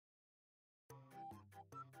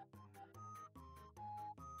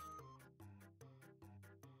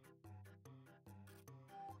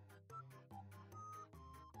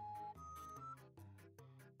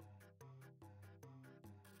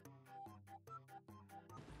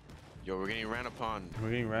Yo, we're getting ran upon. We're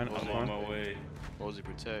getting ran I'm upon. on my way. Jose,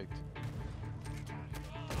 protect.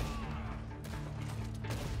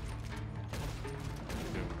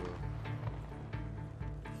 There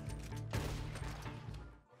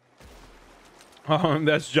we go.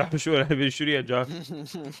 That's Joshua. I've been shooting at Josh.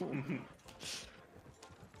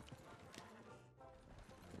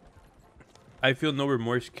 I feel no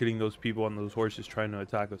remorse killing those people on those horses trying to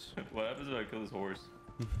attack us. What happens if I kill this horse?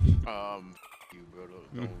 You bro,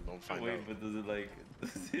 don't find Wait, out. but does it like?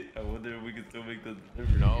 I wonder if we can still make the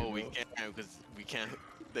delivery. No, you we know? can't because we can't.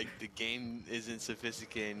 Like the game isn't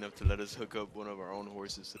sophisticated enough to let us hook up one of our own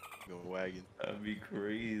horses to the wagon. That'd be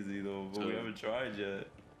crazy though, but we So- haven't tried yet.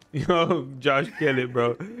 Yo, Josh, kill it,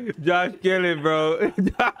 bro. Josh, kill it, bro.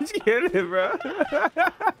 Josh, kill it, bro.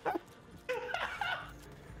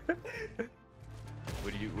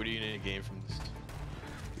 What do you need to gain from this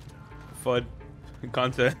Fun.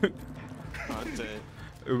 Content. content?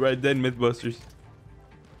 Red Dead Mythbusters.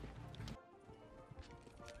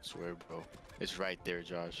 Swear, bro, it's right there,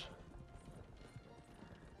 Josh.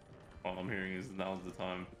 All I'm hearing is now's the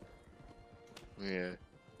time. Yeah.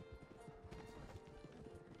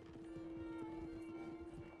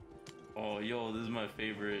 Oh, yo, this is my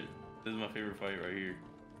favorite. This is my favorite fight right here.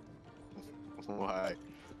 Why?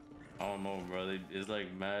 I don't know, bro. It's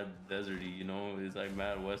like mad deserty, you know? It's like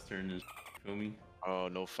mad western and feel me? Oh,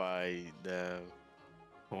 no fight. Damn.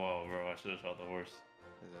 Wow, bro, I should have shot the horse.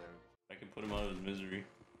 I can put him out of his misery.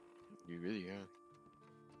 You really can.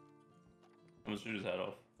 I'm gonna shoot his head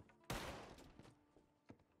off.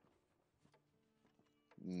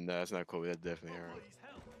 Nah, that's not cool. That's definitely hurt.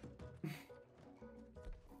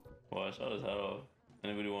 Well, I shot his head off.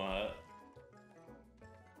 Anybody want a hat?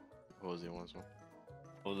 Jose wants one.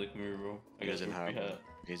 Jose, come here, bro. I He got doesn't your have free one. hat.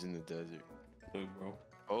 He's in the desert. Look, bro.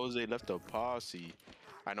 Jose left a posse.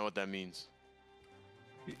 I know what that means.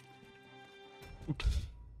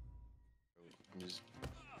 Just...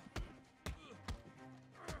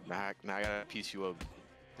 Now I gotta piece you up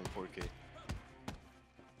in 4K.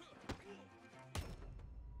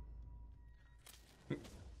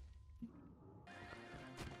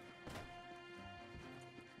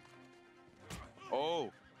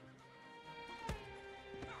 Oh!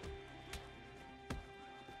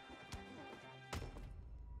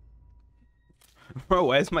 Bro,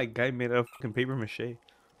 why is my guy made out of fucking paper mache?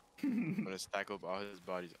 I'm gonna stack up all his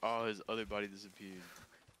bodies. All his other body disappeared.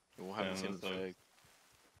 It won't have the Damn, same that sucks. effect.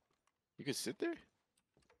 You could sit there?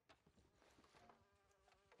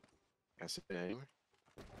 Can I sit there anywhere?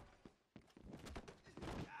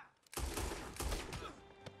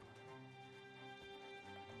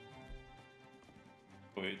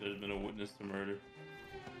 Wait, there's been a witness to murder.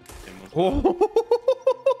 They must Oh.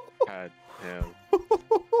 God damn. I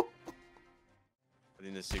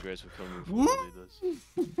think the cigarettes will kill me before Jose does.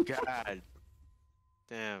 God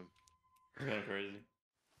damn. It's kind of crazy.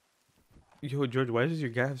 Yo, George, why does your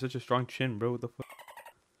guy have such a strong chin, bro? What the fuck?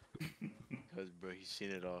 Because, bro, he's seen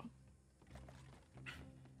it all.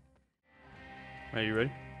 Are you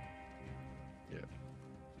ready? Yeah.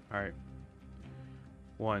 All right.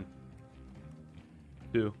 1,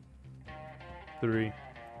 2, 3,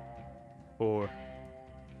 4,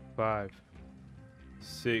 5,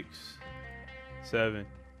 6, 7,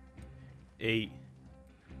 8,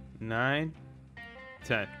 9,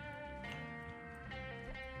 10.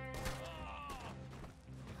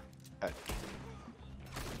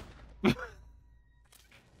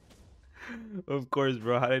 Of course,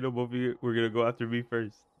 bro. How did I know both of you were gonna go after me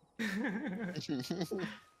first?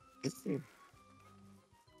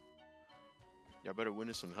 Y'all better win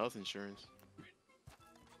us some health insurance.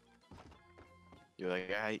 You're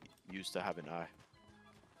like, I used to have an eye.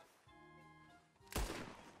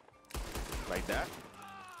 Like that?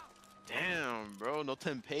 Damn, bro. No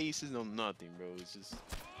 10 paces, no nothing, bro. It's just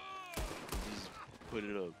put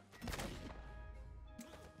it up.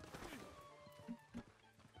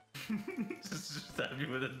 Just stab you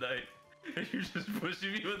with a knife. And you're just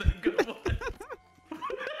pushing me with a good one. This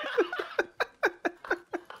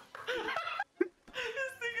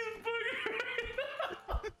thing is bugging right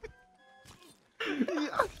now.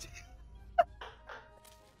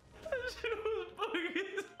 That shit was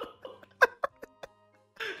bugging so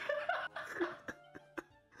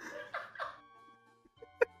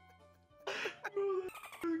Bro,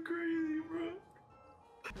 that was crazy, bro.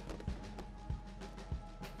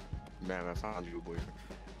 Man, I found you a boyfriend.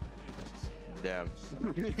 Damn.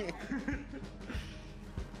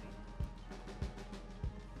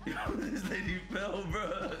 Yo, this lady fell,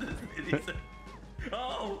 bro. This lady said,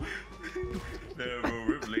 oh! Damn, bro,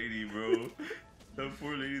 rip lady, bro. That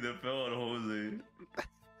poor lady that fell on Jose.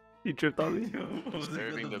 He tripped on me. Yo, I was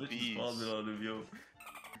Disturbing the the bitch peace. spawned on him, yo.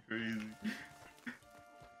 Crazy.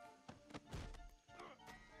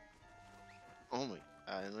 Oh my!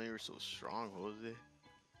 I didn't know you were so strong, Jose.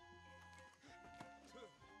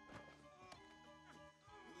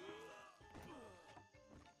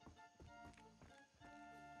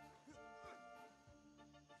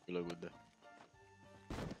 Good luck with that.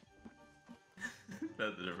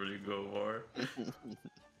 That didn't really go far.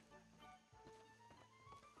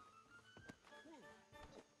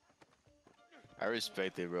 I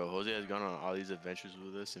respect it, bro. Jose has gone on all these adventures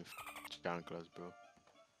with us in John class, bro.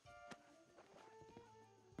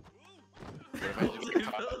 What if I just got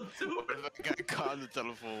caught, what if I got caught on the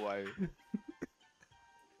telephone wire?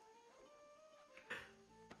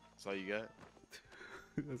 That's all you got?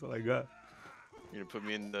 That's all I got. You're gonna put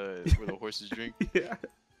me in the where the horses drink? Yeah.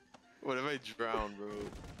 What if I drown, bro?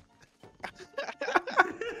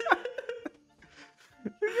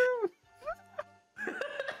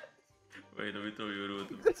 Wait, let me throw you in with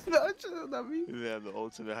the. That's not me. Yeah, the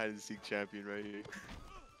ultimate hide and seek champion right here.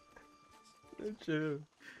 That's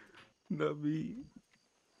not me.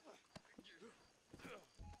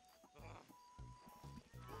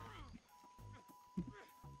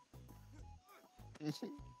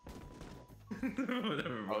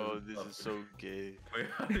 Whatever, bro. Oh, this is so gay. Wait,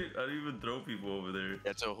 how do you even throw people over there? You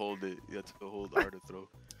have to hold it. You have to hold R to throw.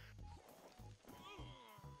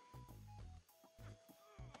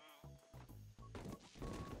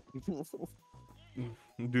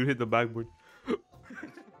 Dude hit the backboard.